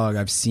of the Dog.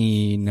 I've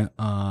seen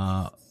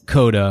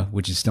Coda,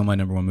 which is still my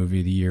number one movie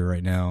of the year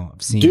right now.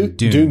 I've seen Dune.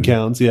 Dune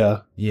counts,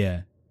 yeah.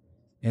 Yeah.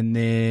 And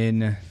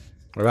then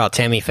what about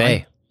Tammy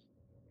Faye?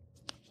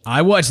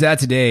 I watched that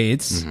today.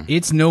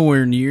 It's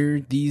nowhere near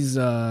these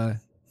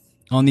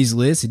on these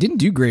lists. It didn't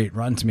do great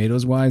Rotten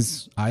Tomatoes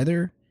wise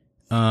either.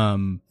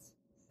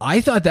 I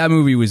thought that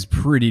movie was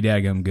pretty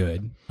daggum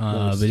good.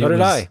 But so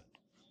did I.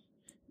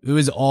 It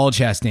was all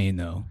Chastain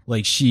though.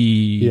 Like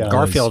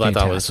Garfield I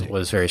thought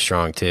was very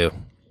strong too.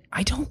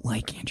 I don't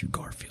like Andrew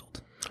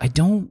Garfield. I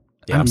don't.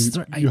 Yeah,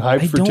 you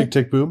hyped for Tick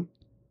Tick Boom?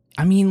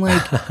 I mean,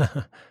 like,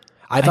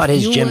 I thought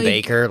his Jim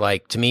Baker,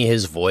 like, to me,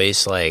 his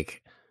voice,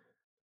 like,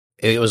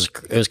 it was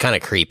kind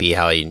of creepy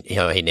how he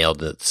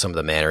nailed some of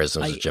the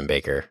mannerisms of Jim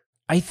Baker.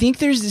 I think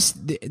there's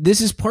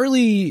this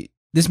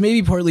may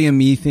be partly a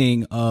me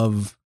thing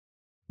of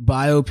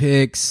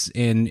biopics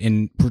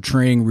and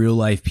portraying real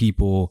life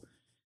people.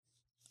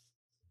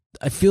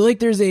 I feel like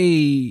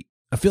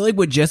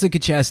what Jessica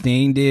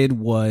Chastain did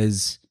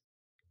was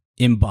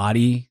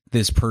embody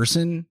this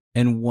person,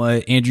 and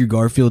what Andrew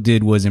Garfield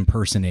did was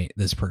impersonate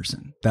this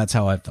person. That's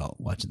how I felt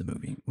watching the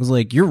movie. It was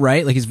like, you're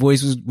right. Like his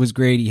voice was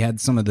great. He had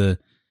some of the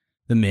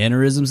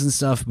mannerisms and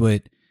stuff,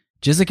 but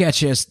Jessica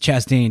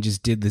Chastain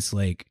just did this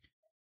like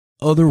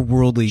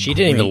otherworldly. She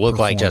didn't even look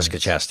like Jessica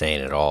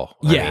Chastain at all.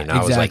 I mean,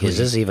 I was like, is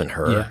this even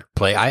her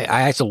play?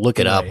 I had to look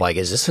it up. Like,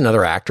 is this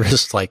another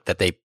actress like that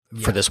they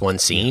for this one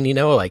scene?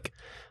 Like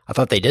I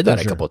thought they did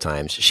that a couple of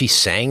times. She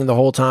sang the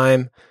whole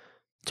time.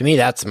 To me,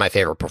 that's my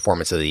favorite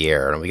performance of the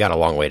year, and we got a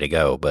long way to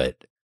go. But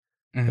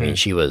I mean,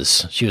 she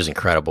was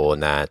incredible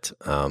in that.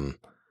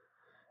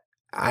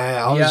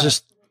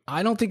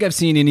 I don't think I've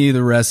seen any of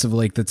the rest of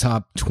like the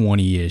top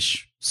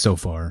 20-ish so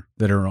far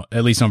that are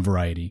at least on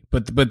Variety.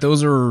 But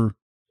those are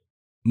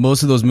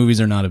most of those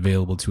movies are not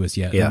available to us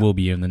yet. Yeah. It will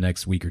be in the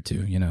next week or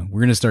two. You know,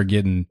 we're gonna start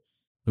getting.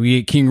 We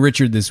get King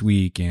Richard this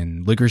week,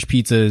 and Licorice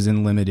Pizza is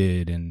in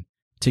limited, and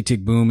Tick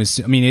Tick Boom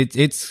is. I mean,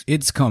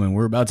 it's coming.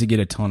 We're about to get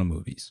a ton of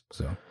movies.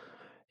 So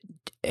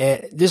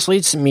This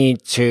leads me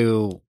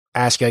to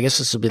ask you, I guess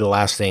this will be the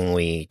last thing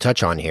we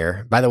touch on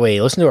here. By the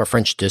way, listen to our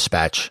French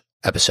Dispatch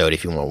episode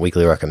if you want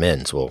weekly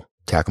recommends. We'll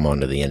tack them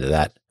on to the end of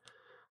that.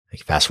 You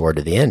can fast forward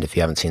to the end if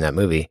you haven't seen that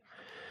movie.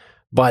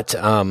 But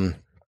did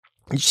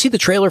you see the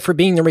trailer for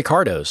Being the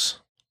Ricardos?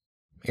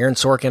 Aaron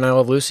Sorkin, I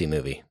Love Lucy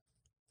movie.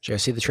 Did you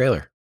guys see the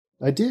trailer?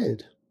 I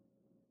did.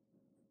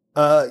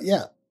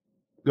 Yeah.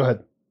 Go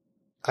ahead.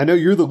 I know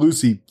you're the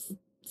Lucy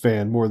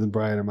fan more than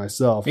Brian or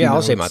myself. Yeah,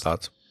 I'll say my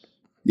thoughts.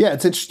 Yeah,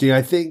 it's interesting.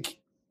 I think,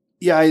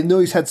 I know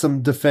he's had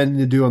some defending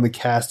to do on the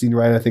casting,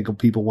 right? I think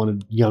people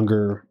wanted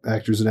younger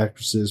actors and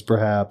actresses,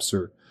 perhaps,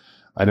 or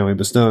I know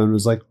Emma Stone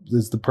was like,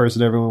 is the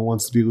person everyone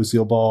wants to be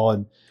Lucille Ball,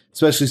 and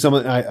especially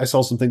someone, I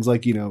saw some things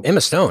like,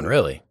 Emma Stone,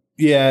 really?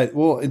 Yeah,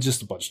 well, and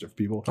just a bunch of different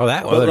people. Oh,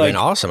 that would have been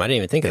awesome. I didn't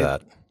even think of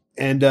that.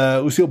 And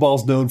Lucille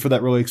Ball's known for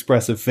that really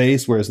expressive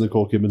face, whereas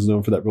Nicole Kidman's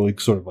known for that really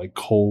sort of like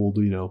cold,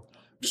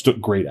 just a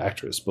great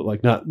actress, but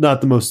like not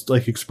the most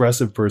like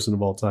expressive person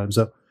of all time.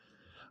 So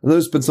I know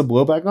there's been some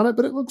blowback on it,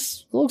 but it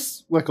looks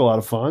like a lot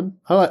of fun.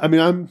 There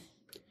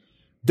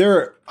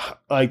are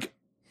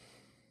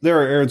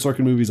Aaron Sorkin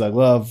movies I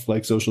love,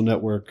 like Social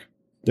Network.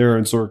 There are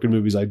Aaron Sorkin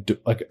movies I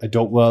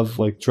don't love,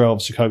 like Trial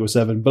of Chicago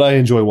 7, but I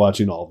enjoy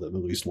watching all of them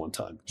at least one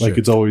time. Like,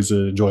 it's always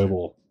an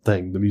enjoyable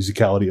thing, the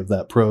musicality of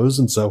that prose,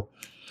 and so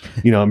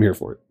I'm here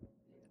for it.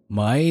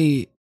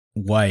 My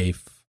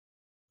wife,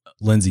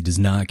 Lindsay, does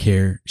not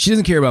care. She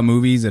doesn't care about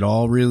movies at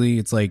all, really.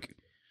 It's like,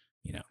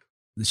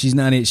 she's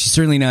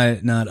certainly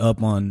not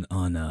up on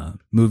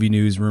movie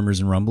news,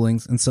 rumors, and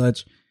rumblings and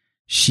such.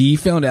 She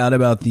found out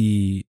about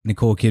the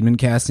Nicole Kidman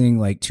casting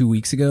like 2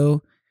 weeks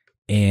ago,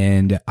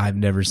 and I've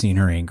never seen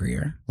her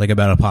angrier, like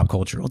about a pop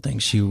cultural thing.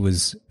 She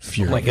was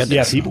furious. Oh my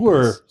goodness. Yeah, people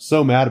were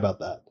so mad about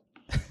that.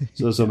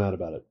 So mad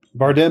about it.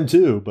 Bardem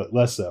too, but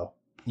less so.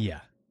 Yeah.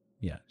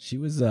 Yeah. She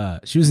was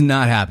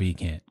not happy,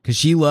 Kent, because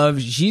she's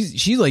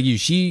like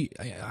you.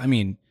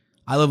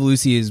 I Love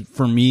Lucy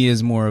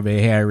is more of a,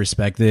 hey, I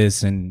respect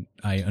this and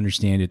I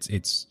understand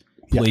its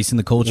place in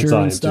the culture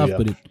and stuff,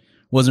 but it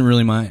wasn't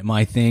really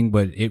my thing,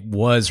 but it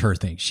was her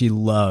thing. She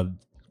loved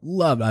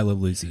I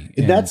Love Lucy.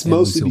 And that's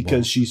mostly Lucille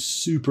because Ball. she's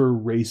super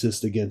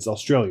racist against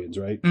Australians,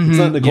 right? Mhm, It's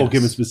not Nicole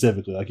yes. Kidman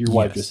specifically. Like, your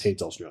wife Yes. just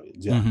hates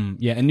Australians. Yeah. Mhm,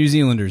 yeah, and New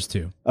Zealanders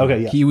too.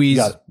 Okay, yeah. Kiwis,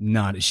 Got it.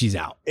 not. She's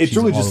out. It's She's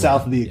really all just the way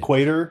south out. of the Yeah.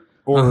 equator,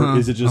 or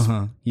is it just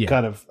yeah.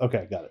 kind of,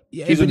 okay, got it.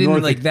 Yeah, She's but in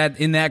north like of- that,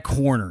 in that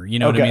corner, you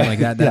know what I Okay. mean? Like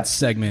that Yeah.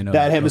 segment of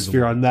that of the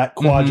hemisphere world. on that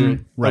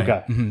quadrant. Mhm, right.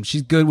 Okay. Mhm.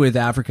 She's good with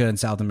Africa and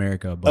South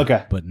America, but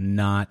Okay. but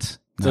not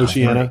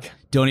Oceania.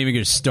 Don't even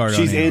get started.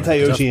 She's on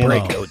Antarctica. anti-Oceanic.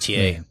 Break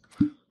OTA.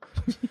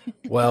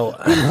 Well,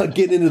 Good luck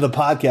getting into the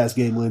podcast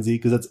game, Lindsay,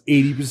 because that's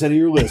 80% of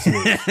your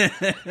listeners.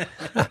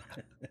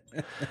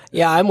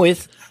 yeah, I'm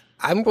with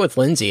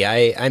Lindsay.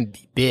 I'm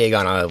big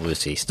on I Love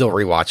Lucy. Still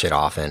rewatch it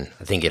often.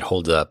 I think it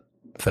holds up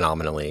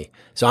phenomenally.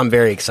 So I'm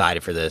very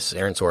excited for this.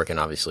 Aaron Sorkin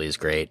obviously is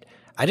great.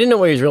 I didn't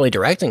know he was really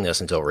directing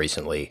this until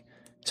recently.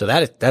 So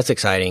that's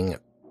exciting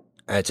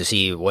to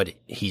see what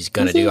he's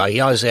going to do. He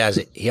always has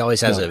he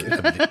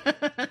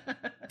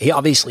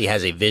obviously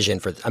has a vision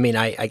for,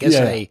 I guess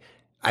Yeah.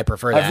 I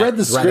prefer I've that read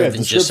the rather script. than The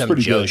just script's some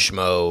pretty Joe good.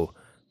 Schmo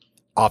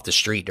off the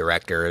street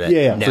director that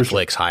Yeah, for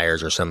Netflix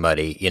hires or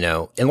somebody,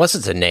 unless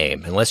it's a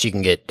name, unless you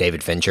can get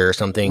David Fincher or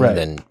something, Right.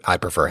 then I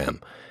prefer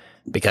him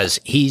because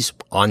he's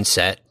on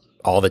set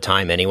all the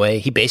time anyway.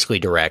 He basically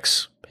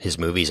directs his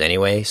movies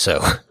anyway. So,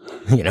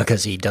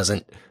 cause he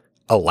doesn't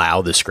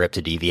allow the script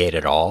to deviate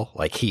at all.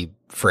 Like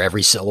for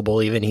every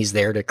syllable, even he's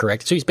there to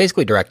correct. So he's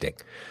basically directing.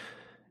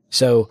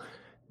 So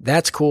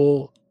that's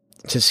cool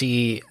to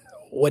see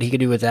what he could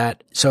do with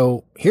that.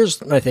 So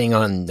here's my thing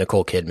on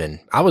Nicole Kidman.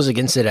 I was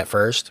against it at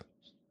first.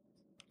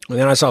 And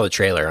then I saw the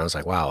trailer and I was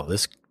like, wow,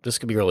 this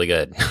could be really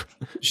good.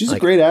 She's a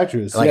great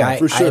actress. Yeah,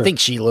 for sure. I think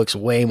she looks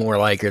way more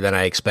like her than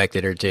I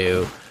expected her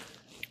to.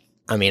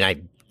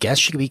 I guess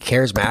she could be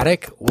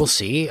charismatic. We'll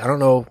see. I don't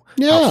know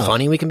how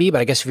funny we can be,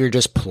 but I guess if you're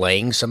just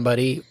playing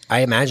somebody, I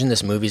imagine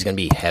this movie's going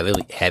to be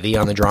heavy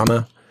on the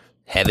drama,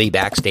 heavy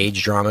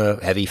backstage drama,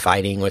 heavy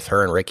fighting with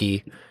her and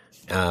Ricky.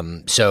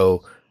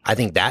 So I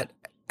think that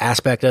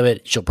aspect of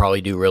it, she'll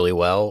probably do really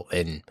well.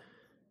 And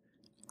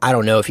I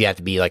don't know if you have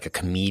to be like a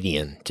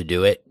comedian to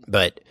do it,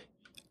 but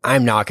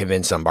I'm not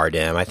convinced on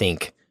Bardem. I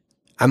think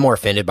I'm more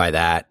offended by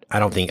that. I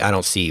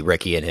don't see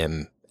Ricky in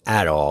him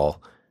at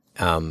all.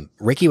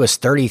 Ricky was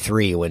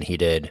 33 when he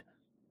did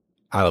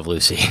I Love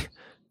Lucy.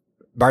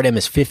 Bardem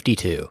is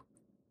 52.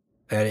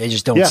 And I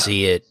just don't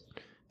see it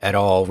at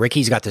all.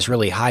 Ricky's got this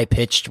really high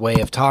pitched way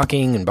of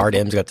talking and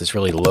Bardem's got this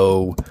really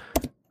low.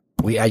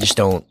 I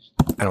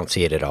don't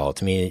see it at all.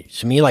 To me,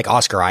 like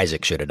Oscar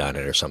Isaac should have done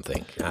it or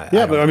something.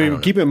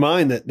 Keep in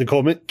mind that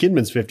Nicole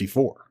Kidman's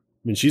 54.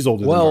 She's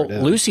older than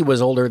Bardem. Lucy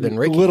was older than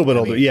Ricky. A little bit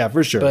older. Yeah,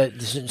 for sure.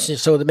 But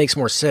so that makes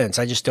more sense.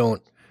 I just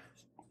don't.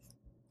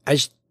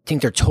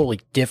 think they're totally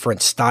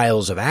different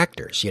styles of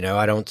actors. You know,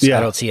 I don't see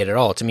it at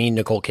all. To me,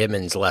 Nicole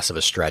Kidman's less of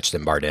a stretch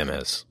than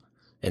Bardem is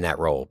in that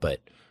role, but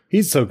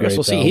He's so I great. guess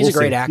we'll see. though. He's a We'll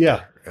great see. actor.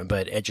 Yeah.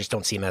 But I just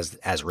don't see him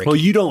as Ricky. Well,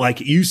 you don't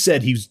like it. You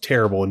said he was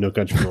terrible in No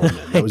Country for Old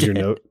Men. That was your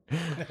note.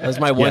 That was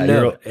my one Yeah,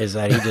 you're- note, is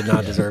that he did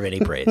not deserve any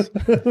praise.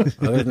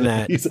 Other than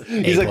that, He's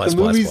A++++. like, the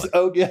movie's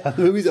the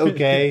movie's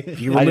okay.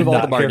 If you remove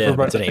all the Bardem,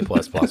 it's an A++++.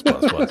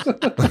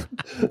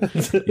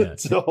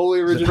 It's a wholly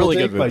original really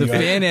take good by The you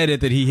guys. fan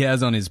edit that he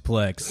has on his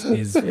Plex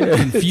is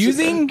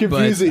confusing.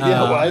 Confusing. But,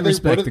 Yeah, I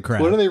respect the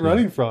crowd. What are they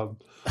running from?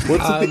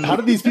 How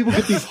do these people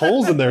get these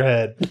holes in their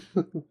head?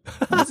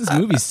 What's this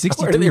movie?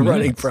 63 Where are they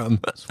running minutes. from?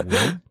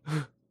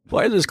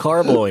 Why is this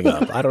car blowing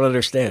up? I don't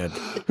understand.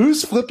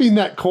 Who's flipping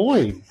that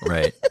coin?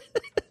 Right.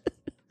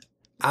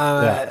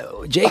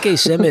 J.K.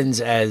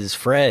 Simmons as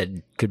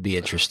Fred could be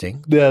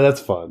interesting. Yeah,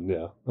 that's fun.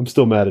 Yeah, I'm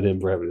still mad at him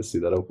for having to see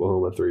that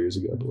Oklahoma 3 years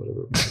ago, but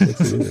whatever.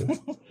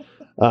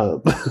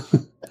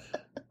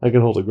 I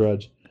can hold a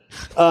grudge.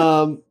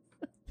 William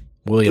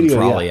Anyway,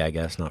 Frawley, yeah. I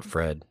guess, not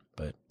Fred.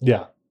 But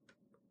Yeah,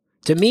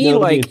 to me, No,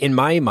 like it'll be- in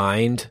my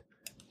mind,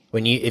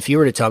 if you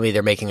were to tell me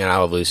they're making an I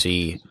Love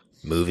Lucy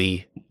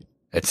movie,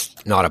 it's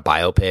not a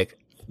biopic.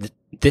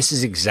 This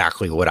is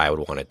exactly what I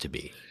would want it to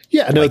be.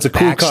 yeah. No, Like it's a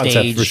cool concept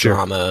backstage for sure.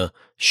 drama,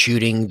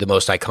 shooting the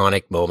most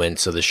iconic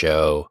moments of the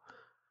show,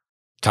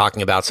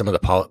 talking about some of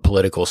the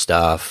political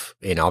stuff,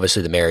 and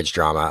obviously the marriage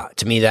drama.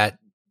 To me,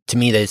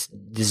 this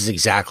is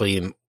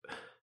exactly,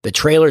 the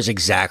trailer is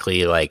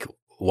exactly like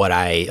what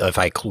if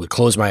I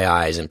close my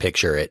eyes and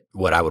picture it,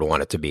 what I would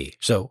want it to be.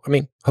 So, I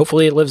mean,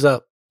 hopefully it lives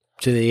up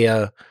to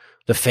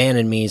the fan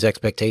in me's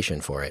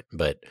expectation for it.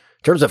 But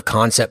in terms of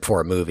concept for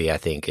a movie, I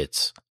think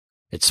it's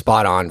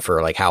spot on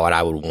for like how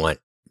I would want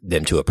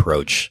them to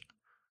approach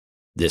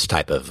this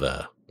type of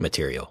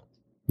material.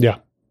 Yeah.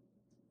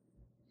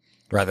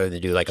 Rather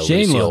than do like a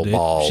Shane Lucille loved it.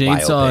 Ball Shane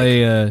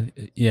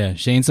biopic.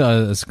 Shane saw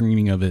a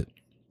screening of it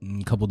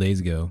a couple days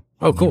ago.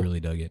 Oh, cool. He really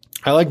dug it.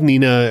 I like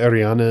Nina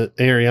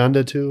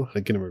Arianda too.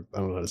 I don't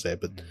know how to say it,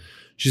 but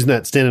she's in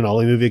that Stan and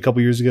Ollie movie a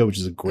couple years ago, which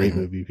is a great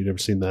movie. If you've never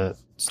seen that,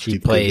 She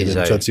Steve plays Coogan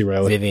and Tootsie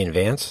Riley. Vivian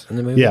Vance in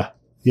the movie.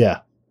 Yeah,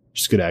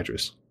 she's a good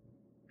actress.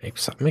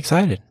 I'm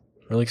excited.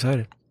 Really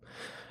excited.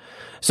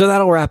 So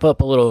that'll wrap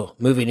up a little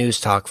movie news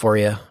talk for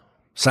you.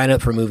 Sign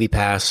up for Movie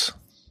Pass.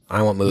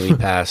 I want Movie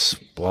Pass.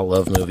 I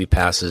love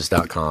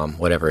moviepasses.com,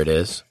 whatever it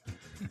is.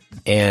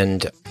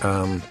 And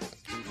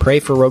pray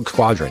for Rogue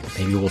Squadron.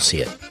 Maybe we'll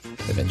see it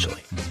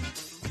eventually.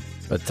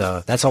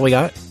 But that's all we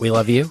got. We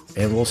love you,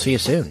 and we'll see you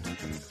soon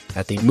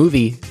at the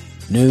Movie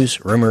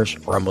News, Rumors,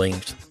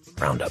 Rumblings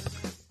Roundup.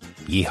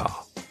 Yeehaw.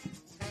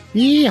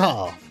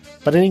 Yeehaw!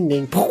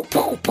 Ba-ding-ding. Pow,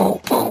 pow,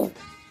 pow, pow.